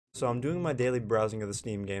So I'm doing my daily browsing of the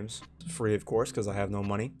Steam games, free of course because I have no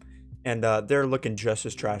money, and they're looking just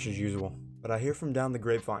as trash as usual. But I hear from down the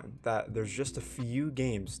grapevine that there's just a few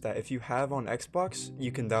games that if you have on Xbox,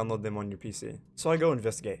 you can download them on your PC. So I go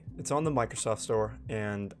investigate. It's on the Microsoft Store,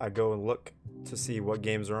 and I go and look to see what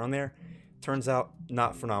games are on there. Turns out,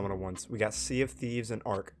 not phenomenal ones. We got Sea of Thieves and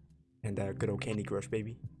Ark, and good old Candy Crush,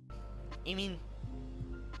 baby. I mean,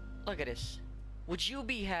 look at this. Would you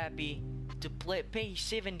be happy to pay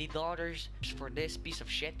 $70 for this piece of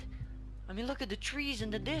shit? I mean, look at the trees in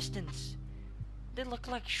the distance. They look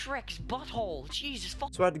like Shrek's butthole. Jesus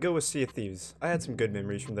fuck. So I had to go with Sea of Thieves. I had some good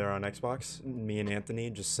memories from there on Xbox. Me and Anthony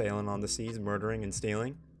just sailing on the seas, murdering and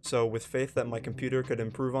stealing. So with faith that my computer could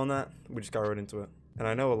improve on that, we just got right into it. And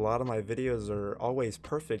I know a lot of my videos are always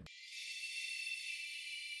perfect.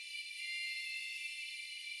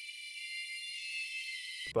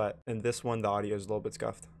 But in this one, the audio is a little bit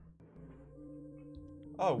scuffed.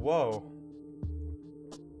 Oh, whoa.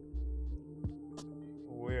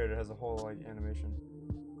 Weird, it has a whole like animation.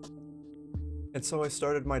 And so I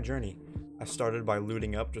started my journey. I started by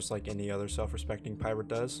looting up just like any other self-respecting pirate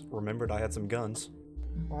does. Remembered I had some guns.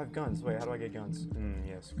 Oh, I have guns. Wait, how do I get guns?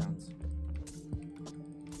 Yes, guns.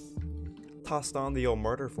 Tossed on the old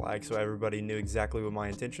murder flag so everybody knew exactly what my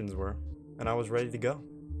intentions were, and I was ready to go.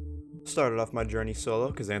 Started off my journey solo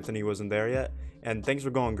because Anthony wasn't there yet, and things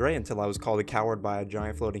were going great until I was called a coward by a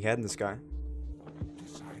giant floating head in the sky.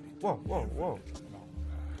 Whoa, whoa, whoa.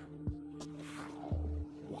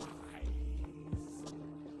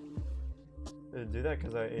 Did it do that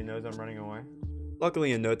because it knows I'm running away?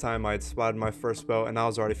 Luckily in no time I had spotted my first boat and I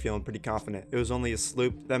was already feeling pretty confident. It was only a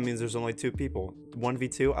sloop, that means there's only 2 people.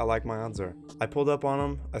 1v2, I like my odds are. I pulled up on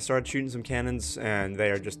them, I started shooting some cannons, and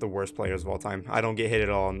they are just the worst players of all time. I don't get hit at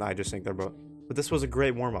all and I just sink their boat. But this was a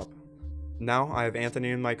great warm-up. Now I have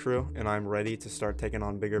Anthony in my crew and I'm ready to start taking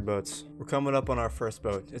on bigger boats. We're coming up on our first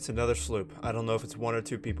boat. It's another sloop. I don't know if it's 1 or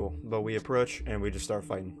 2 people, but we approach and we just start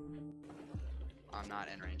fighting. I'm not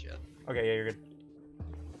in range yet. Okay, yeah, you're good.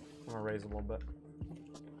 I'm gonna raise a little bit.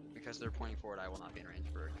 Because they're pointing forward, I will not be in range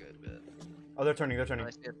for a good bit. Oh, they're turning, they're turning. I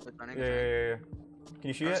see it, they're turning, Yeah. Can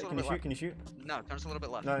you shoot Turn it? us a Can you little shoot? bit Can you shoot? No, turn us a little bit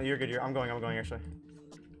left. No, you're good. I'm going actually.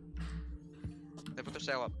 They put their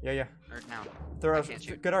sail up. Yeah. Or now. Throw I ours. can't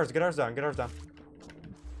shoot. Get ours down.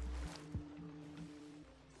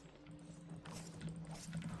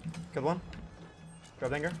 Killed one.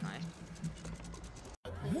 Drop anger. Nice.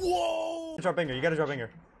 Whoa! Drop anger. You gotta drop anger.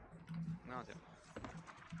 No, dude.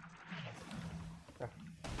 Yeah.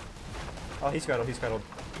 Oh, he's scuttled.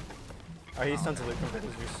 Alright, he's tons of loot. Come get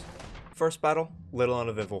his juice. First battle, little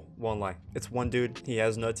uneventful. Won't lie. It's one dude. He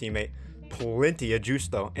has no teammate. Plenty of juice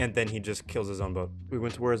though, and then he just kills his own boat. We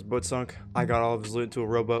went to where his boat sunk. I got all of his loot into a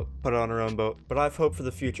rowboat, put it on our own boat. But I have hope for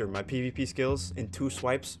the future. My PvP skills in 2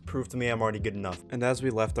 swipes prove to me I'm already good enough. And as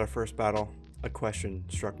we left our first battle, a question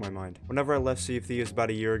struck my mind. Whenever I left Sea of Thieves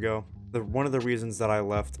about a year ago, one of the reasons that I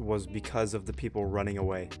left was because of the people running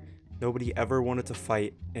away. Nobody ever wanted to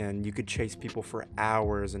fight, and you could chase people for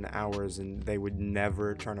hours and hours and they would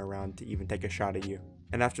never turn around to even take a shot at you.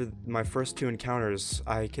 And after my first 2 encounters,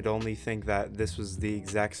 I could only think that this was the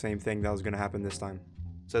exact same thing that was going to happen this time.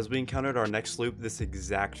 So as we encountered our next sloop, this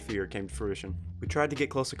exact fear came to fruition. We tried to get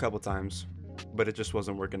close a couple times, but it just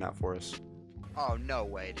wasn't working out for us. Oh, no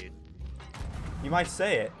way, dude. You might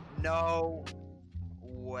say it. No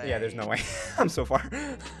way. Yeah, there's no way. I'm so far.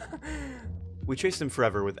 We chased him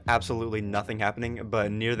forever with absolutely nothing happening,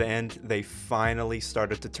 but near the end, they finally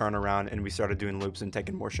started to turn around and we started doing loops and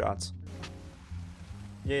taking more shots.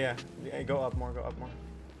 Yeah, go up more.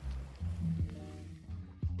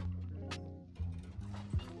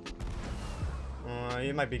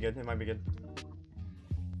 It might be good,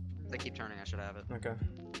 They keep turning, I should have it. Okay.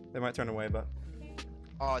 They might turn away, but...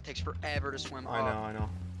 Oh, it takes forever to swim up. I know.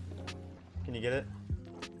 Can you get it?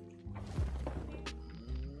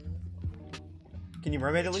 Can you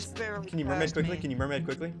mermaid at least? Can you mermaid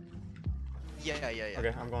quickly? Yeah.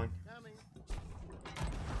 Okay, I'm going.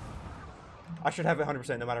 I should have it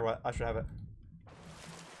 100% no matter what. I should have it.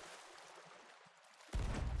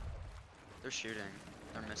 They're shooting.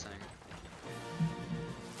 They're missing.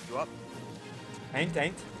 You up? Tanked.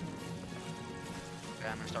 Okay,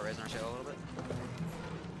 I'm gonna start raising our sail a little bit.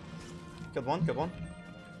 Killed one.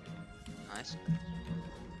 Nice.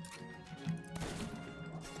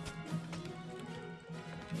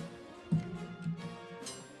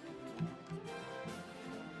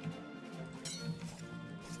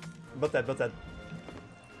 Built that.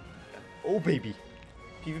 Oh baby.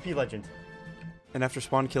 PvP legend. And after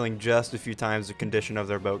spawn killing just a few times, the condition of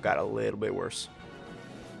their boat got a little bit worse.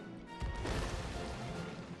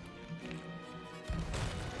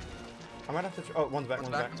 I might have to. Oh, one's back.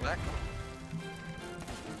 One's back. One's back.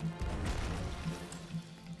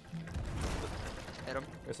 Hit him.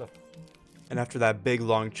 Good stuff. And after that big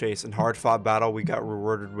long chase and hard fought battle, we got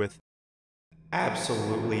rewarded with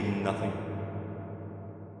absolutely nothing.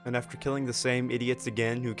 And after killing the same idiots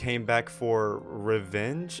again who came back for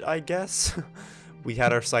revenge, I guess, we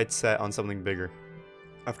had our sights set on something bigger.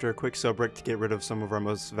 After a quick sub break to get rid of some of our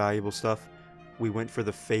most valuable stuff, we went for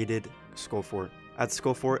the faded Skull Fort. At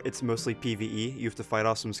Skull Fort, it's mostly PvE. You have to fight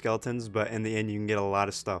off some skeletons, but in the end, you can get a lot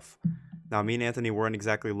of stuff. Now, me and Anthony weren't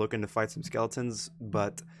exactly looking to fight some skeletons,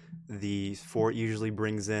 but the fort usually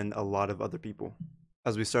brings in a lot of other people.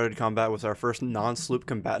 As we started combat with our first non-sloop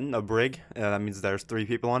combatant, a brig, that means there's 3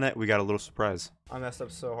 people on it, we got a little surprise. I messed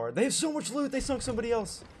up so hard. They have so much loot, they sunk somebody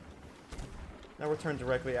else! Now we're turned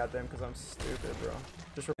directly at them because I'm stupid, bro.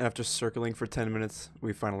 And after circling for 10 minutes,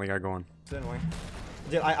 we finally got going. Didn't we?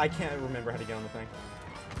 Dude, I can't remember how to get on the thing.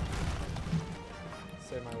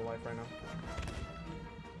 Save my life right now.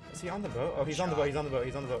 Is he on the boat? Oh, he's on the boat, he's on the boat,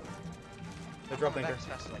 he's on the boat. They dropped anchor.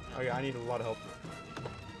 Oh yeah, I need a lot of help.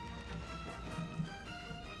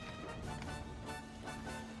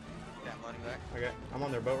 Yeah, I'm loading back. Okay, I'm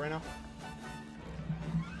on their boat right now.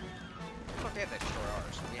 Fuck, they have to destroy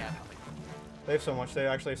ours. We have nothing. They have so much, they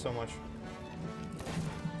actually have so much.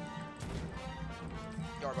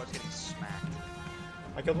 Our boat's getting smacked.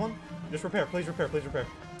 I killed one. Just repair, please repair, please repair.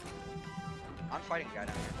 I'm fighting a guy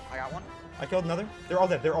down here. I got one. I killed another. They're all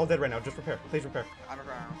dead right now. Just repair, please repair. I'm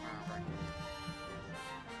repairing.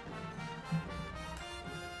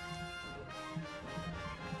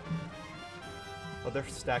 Oh, they're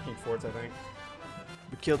stacking forts, I think.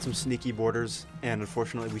 We killed some sneaky boarders, and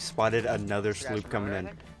unfortunately we spotted another sloop coming in.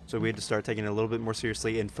 So we had to start taking it a little bit more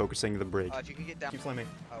seriously and focusing the brig. If you could get down. Keep slamming.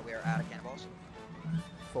 We are out of cannonballs.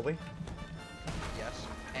 Fully? Yes.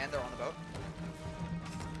 And they're on the boat.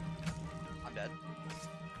 I'm dead.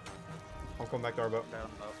 I'm coming back to our boat. They're on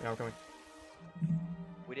the boat. Yeah, I'm coming.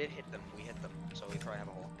 We did hit them. We hit them. So we probably have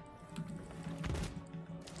a hole.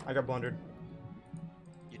 I got blundered.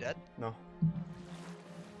 You dead? No.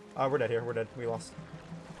 We're dead here. We're dead. We lost.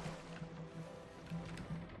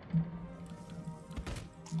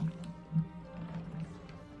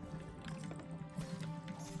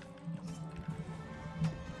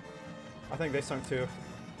 I think they sunk too.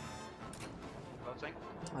 Boat sink?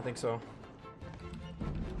 I think so.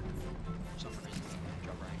 For some reason,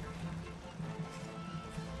 drop right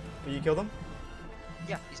here. You killed them?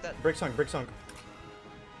 Yeah, he's dead. Brig sunk. Brig sunk.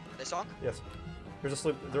 They sunk? Yes. There's a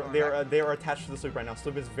sloop. They are attached to the sloop right now.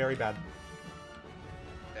 Sloop is very bad.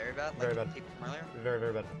 Very bad? Like Very bad. people from earlier? Very,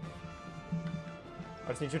 very bad. I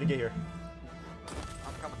just need you to get here.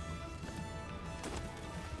 I'm coming.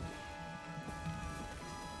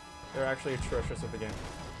 They're actually atrocious at the game.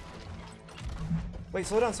 Wait,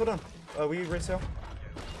 slow down, slow down. We raise sail?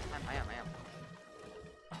 I am.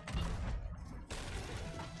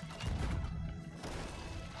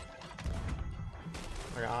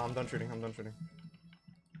 Okay, I'm done shooting, I'm done shooting.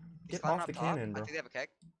 He's Get climbing off the up top. cannon, I bro. think they have a keg.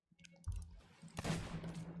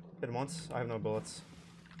 Hit him once. I have no bullets.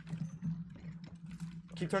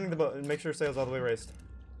 Keep turning the boat and make sure sail's all the way raised.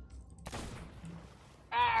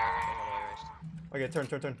 Okay, turn.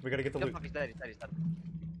 We gotta get the loot. He's dead.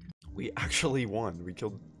 We actually won. We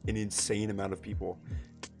killed an insane amount of people.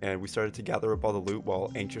 And we started to gather up all the loot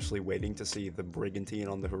while anxiously waiting to see the brigantine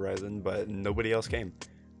on the horizon, but nobody else came.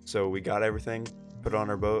 So we got everything, put it on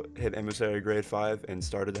our boat, hit Emissary Grade 5, and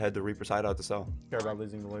started to head to Reaper's Hideout to sell. Care about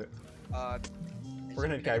losing the loot. We're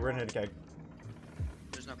gonna hit a keg,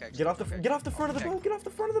 There's no keg. Get off the front of the boat! Get off the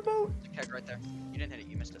front of the boat! There's a keg right there. You didn't hit it,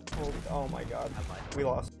 you missed it. Oh my god. I lied. We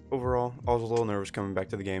lost. Overall, I was a little nervous coming back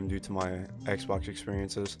to the game due to my Xbox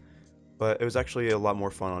experiences, but it was actually a lot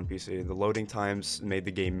more fun on PC. The loading times made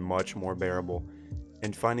the game much more bearable,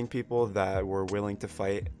 and finding people that were willing to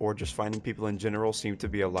fight, or just finding people in general, seemed to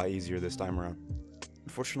be a lot easier this time around.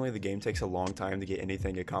 Unfortunately, the game takes a long time to get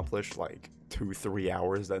anything accomplished, like 2-3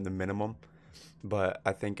 hours at the minimum, but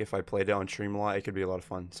I think if I played it on stream a lot, it could be a lot of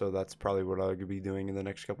fun, so that's probably what I'll be doing in the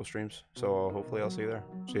next couple streams, so hopefully I'll see you there.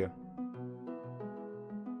 See ya.